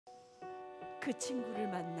그 친구를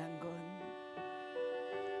만난 건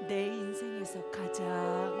내 인생에서 가장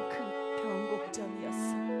큰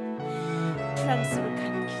변곡점이었어. 프랑스로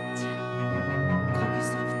가는 기차,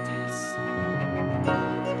 거기서부터였어.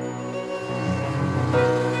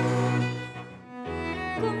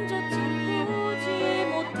 꿈조차 꾸지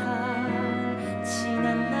못한 지난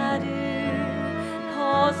날을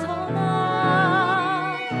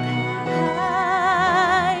벗어나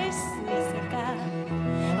갈 수 있을까?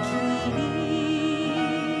 길이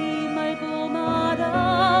멀고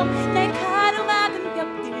멀어 날 가로막은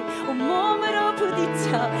벽들 온몸으로 부딪혀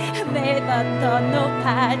매번 더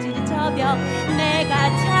높아지는 저 벽 내가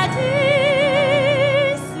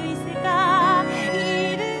찾을 수 있을까?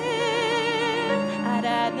 이름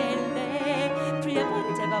알아낼래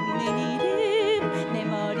불려본 적 없는 이름 내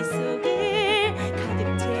머릿속을 가득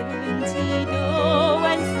채운 지도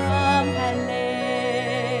완성할래.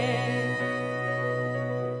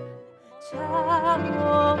 작고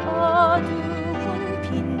어두운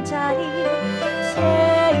빈자리 새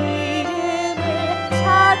이름을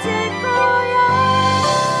찾을 거야.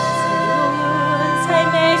 새로운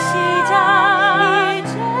삶의 시작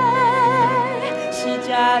이제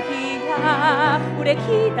시작이야. 오래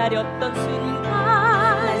기다렸던 순간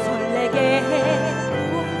날 설레게 해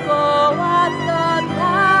웃고왔던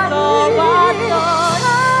나를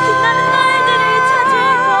빛나는 날들을 찾을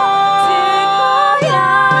거야.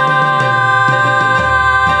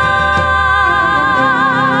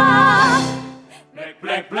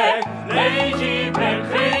 Black, black, lazy black,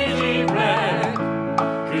 crazy black.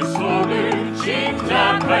 그 속을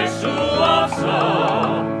짐작할 수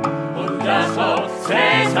없어. 혼자서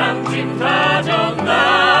세상 짐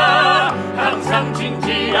다졌나. 항상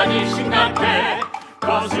진지하니 심각해.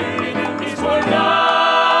 거슬리는 미소야.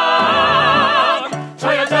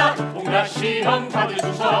 저 여자 뭔가 시험 받을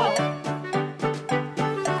수서.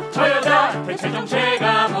 저 여자 대체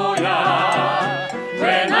정체가 뭐야.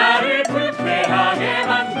 왜 나를 불쾌하게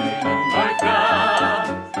만드는 걸까.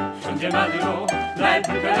 존재만으로 날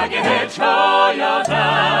불편하게 해 저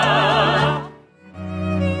여자.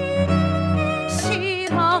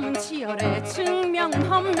 실험은 치열해 증명은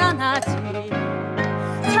험난하지.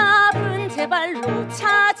 답은 제 발로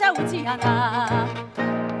찾아오지 않아.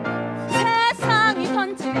 세상이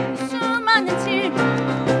던진 수많은 질문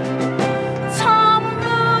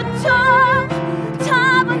처음부터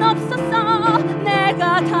답은 없었어.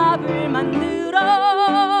 내가 답을 만들어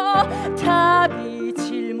답이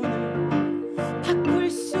질문을 바꿀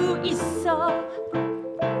수 있어.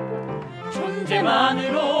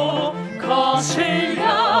 존재만으로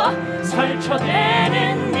거슬려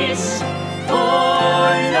설쳐내는 미스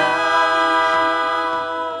폴란드.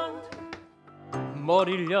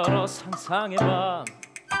 머리를 열어 상상해봐.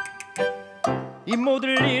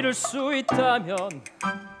 임무를 이룰 수 있다면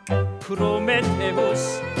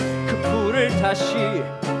프로메테우스 그 불을 다시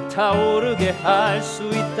타오르게 할 수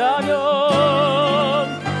있다면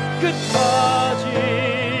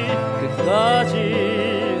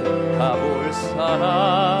끝까지 가볼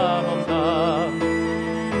사람 없나.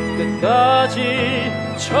 끝까지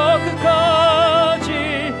저 끝까지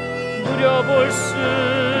누려볼 수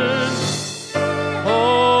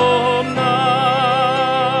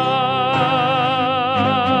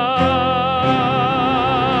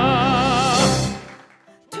없나.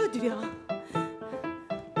 두드려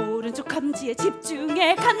오른쪽 감지에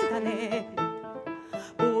집중해. 간단해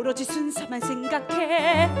오로지 순서만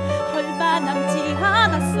생각해. 얼마 남지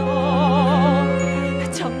않았어.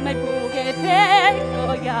 정말 보게 될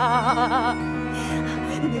거야.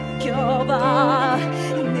 느껴봐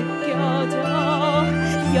느껴져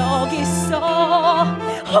여기 있어.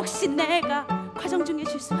 혹시 내가 과정 중에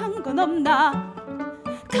실수한 건 없나.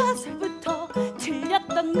 가설부터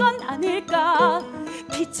틀렸던 건 아닐까.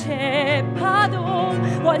 빛의 파동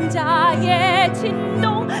원자의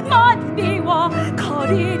진동 머리 비워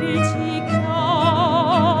거리를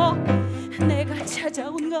지켜. 내가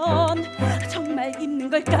찾아온 건 정말 있는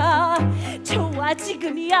걸까. 좋아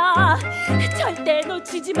지금이야 절대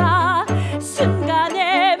놓치지 마.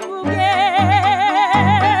 순간의 무게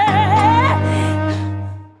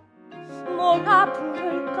뭐라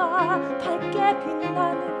부를까. 밝게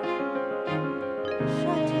빛나는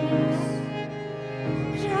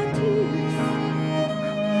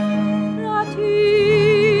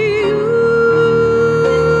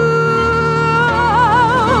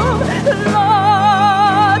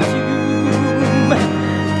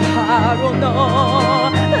바로 너.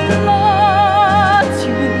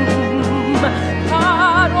 러지움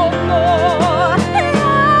바로 너.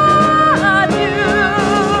 라디움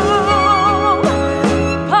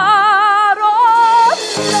바로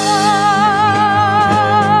너.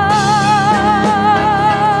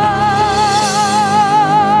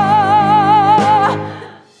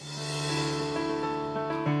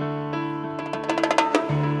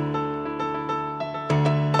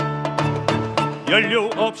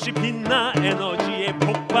 없이 빛나 에너지의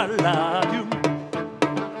폭발 라듐.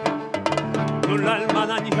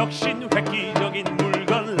 놀랄만한 혁신 획기적인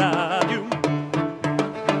물건 라듐.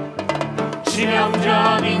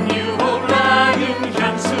 치명적인 유혹 라듐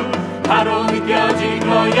향수 바로 느껴질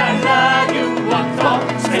거야 라듐.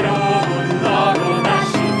 원톱 새로운 너로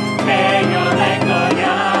다시 태어날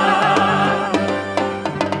거야.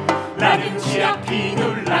 라듐 치약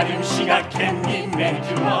비누 라듐 시각 캔디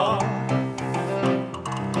맥주머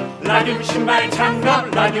라듐 신발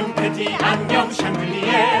장갑 라듐 팬티 안경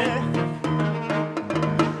샹들리에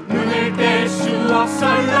눈을 뗄 수 없어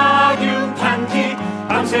라듐 반지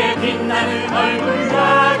밤새 빛나는 얼굴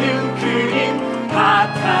라듐 그림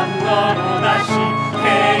핫한 너로 다시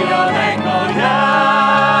태어날 거야.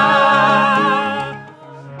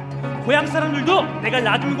 고향 사람들도 내가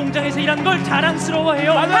라듐 공장에서 일한 걸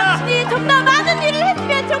자랑스러워해요. 맞아. 당신이 좀 더 많은 일을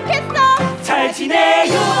했으면 좋겠어. 잘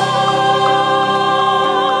지내요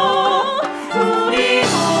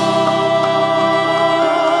우리도.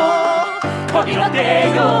 거긴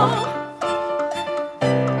어때요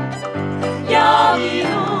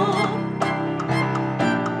여기도.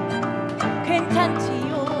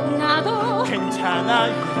 괜찮지요 나도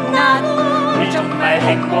괜찮아요 나도. 우리 정말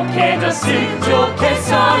행복해졌으면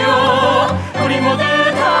좋겠어요. 우리 모두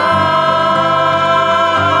다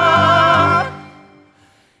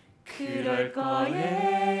그럴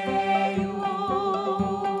거예요.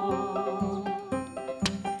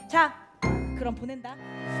 자 그럼 보낸다.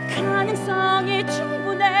 가능성이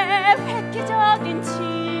충분해 획기적인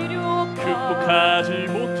치료가. 극복하지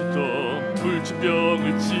못했던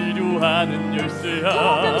불치병을 치료하는 열쇠야.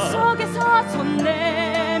 어둠 속에서 손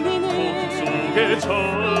내미는 속에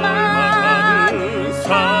절망하는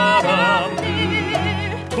사람들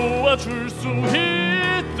도와줄 수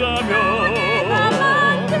있다면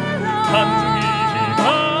단중히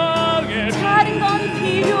희망의 다른 건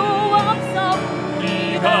필요 없어.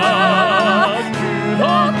 네가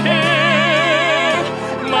그렇게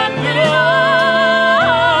만들어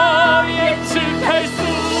예측할 수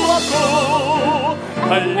없고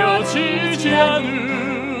알려지지 않은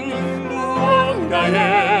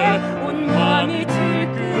무언가에 온 마음이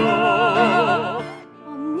들끓어.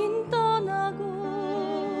 언닌 떠나고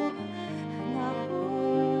나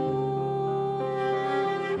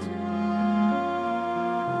혼자.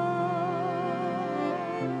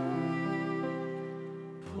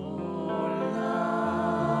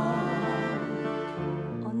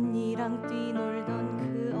 언니랑 뛰놀던 그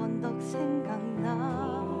언덕 생각나.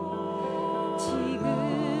 지금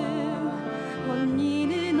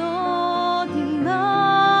언니는 어딨나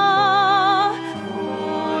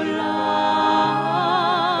몰라.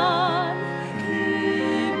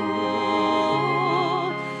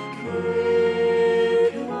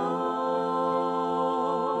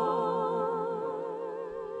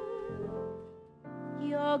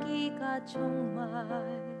 여기가 정말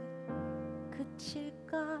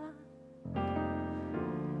그칠까.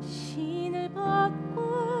 신을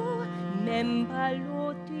벗고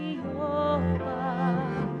맨발로 뛰어봐.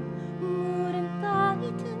 물은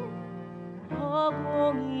땅이든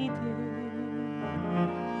허공이든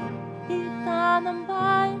일단은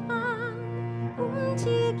발만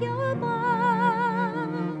움직여봐.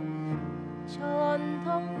 저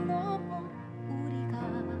언덕 넘어 우리가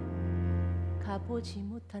가보지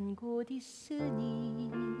못한 곳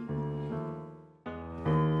있으니.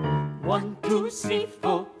 1, 2, 3,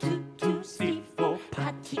 4 2, 2, 3, 4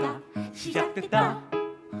 파티가 시작됐다.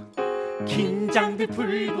 긴장들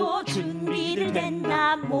풀고 준비를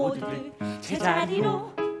했나. 모두들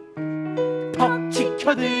제자리로 턱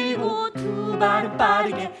지켜들고 두 발은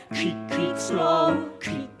빠르게 퀵퀵 슬로우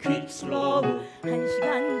퀵퀵 슬로우.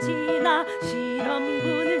 1시간 지나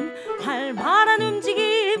실험부는 활발한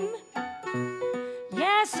움직임.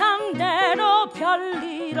 예상대로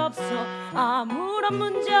별일 없어. 아무런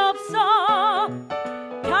문제 없어.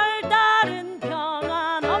 별다른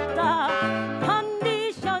변화는 없다.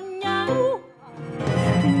 컨디션 양.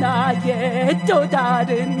 나의 또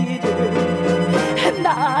다른 이름.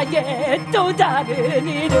 나의 또 다른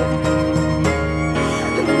이름.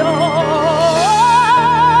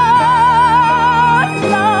 나는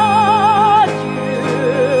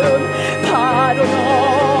바로 너.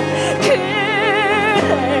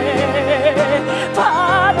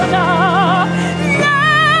 바로 나.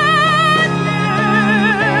 나는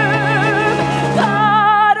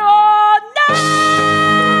바로 나.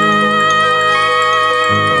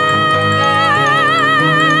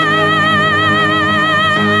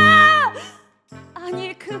 아니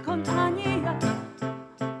그건 아니야.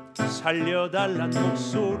 살려달란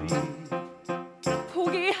목소리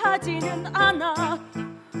포기하지는 않아.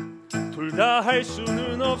 둘 다 다 할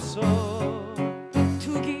수는 없어.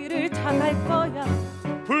 두 길을 다 갈 거야.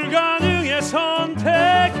 불가능해.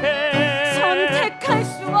 선택해. 선택할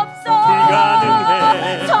수 없어.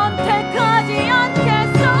 불가능해. 선택하지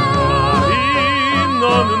않겠어.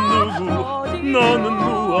 너는 누구? 너는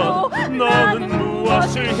무엇? 너는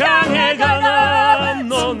무엇을 향해 가나?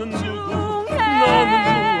 너는 누구? 너는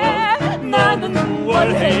무엇? 너는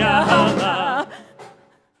무엇을 해야 하나?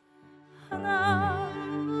 하나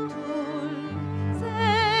둘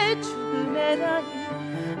셋 죽음의 라인.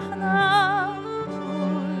 하나 둘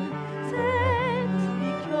셋 불이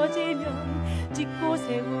켜지면 찍고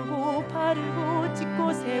세우고 바르고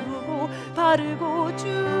찍고 세우고 바르고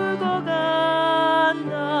죽어간다.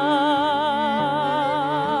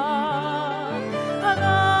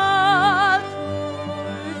 하나 둘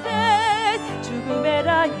셋 죽음의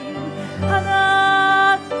라인.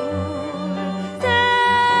 하나 둘 셋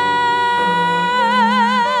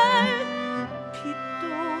빛도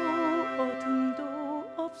어둠도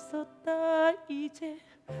없었다. 이제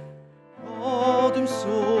어둠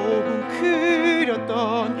속은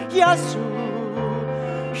그렸던 야수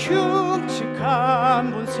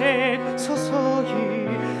흉측한 본색 서서히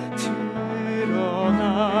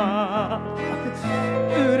드러나.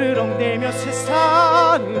 으르렁대며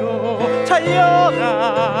세상으로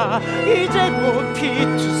달려가. 이제 곧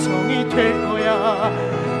피투성이 될 거야.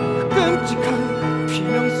 끔찍한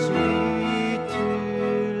비명소리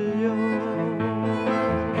들려.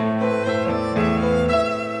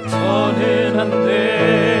 더는 안 돼.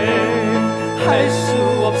 할 수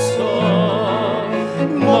없어.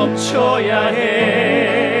 멈춰야 해.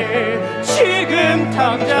 지금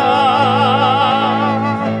당장.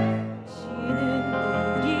 시는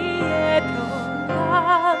우리의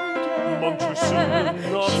변화를 멈출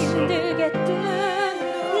수는 없어. 힘들게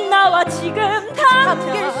뜬 나와 지금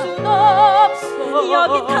당길 순 없어.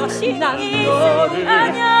 여긴 당신이 아냐.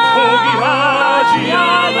 포기하지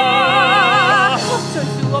않아. 어쩔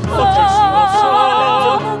수 없어. 어쩔 수 없어.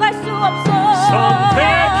 두고 갈 수 없어.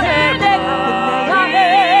 선택해. 내가 끝내야 해.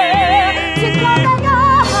 지켜내야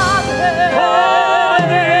해.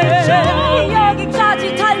 여기까지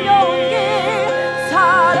달려온 길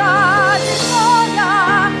사라질 거야.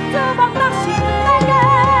 두 번 당신은 내게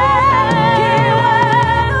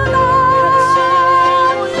기회는 없어.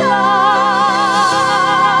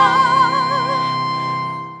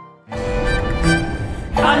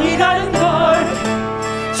 아니라는 걸,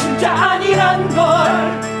 진짜 아니란 걸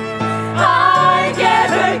알게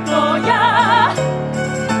될 거야.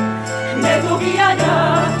 내 독이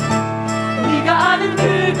아냐. 네가 아는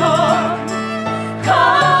그건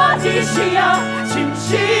거짓이야.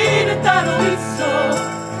 진실은 따로 있어.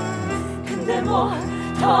 근데 뭐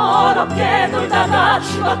더럽게 놀다가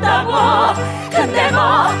죽었다고. 근데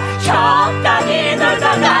뭐 적당히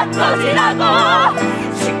놀다가 꺼지라고.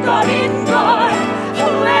 짓거린 걸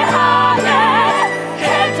후회하게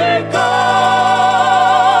해줄 거.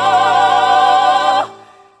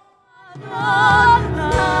 넌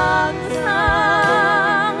항상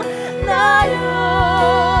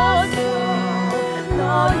나였어.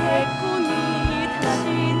 너의 꿈이 다시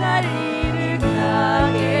날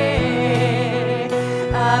일으키게.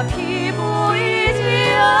 앞이 보이지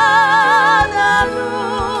않아도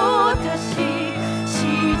다시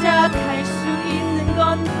시작할 수 있는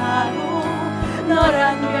건 바로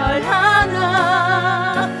너란 별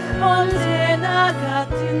하나. 언제나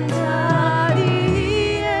같은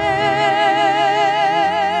자리에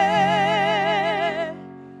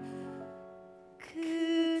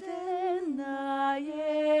그대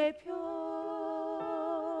나의 별.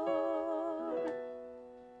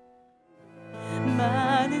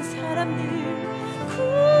 많은 사람들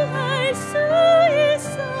구할 수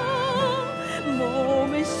있어.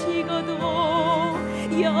 몸은 식어도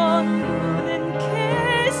연구는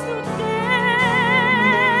계속돼.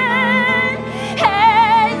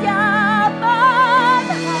 해야만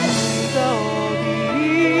할 수가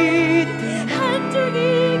어디 있든 한쪽이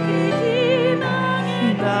그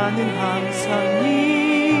희망이. 나는 항상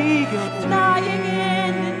네 곁에.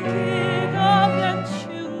 나에게는 그거면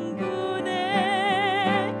충분해.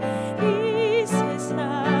 이 세상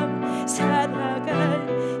살아갈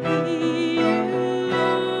이유.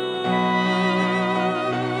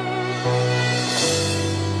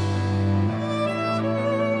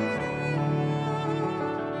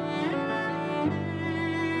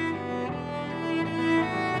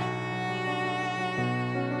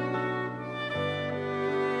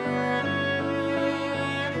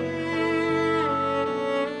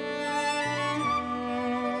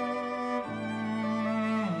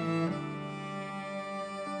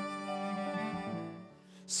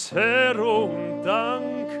 새로운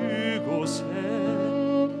땅 그곳 곳에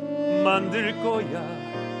만들 거야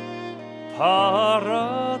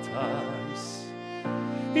파라다이스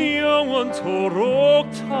영원토록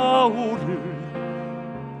타오를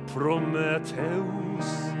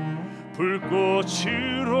프로메테우스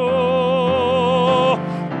불꽃으로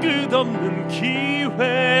끝없는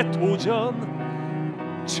기회 도전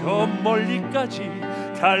저 멀리까지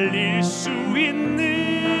달릴 수 있는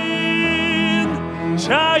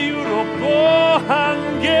자유롭고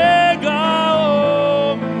한계가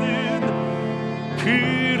없는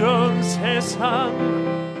그런 세상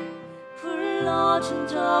불러준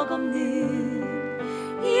적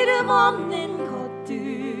없는 이름 없는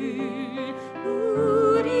것들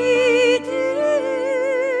우리들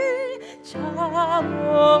잠어둔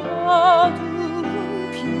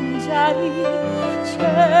빈자리 제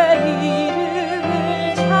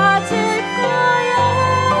이름을 찾을 거야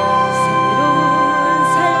새로운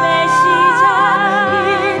삶의 시작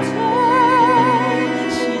이제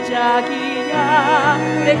시작이야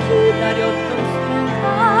오래 기다렸던 순간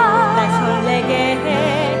날 설레게 해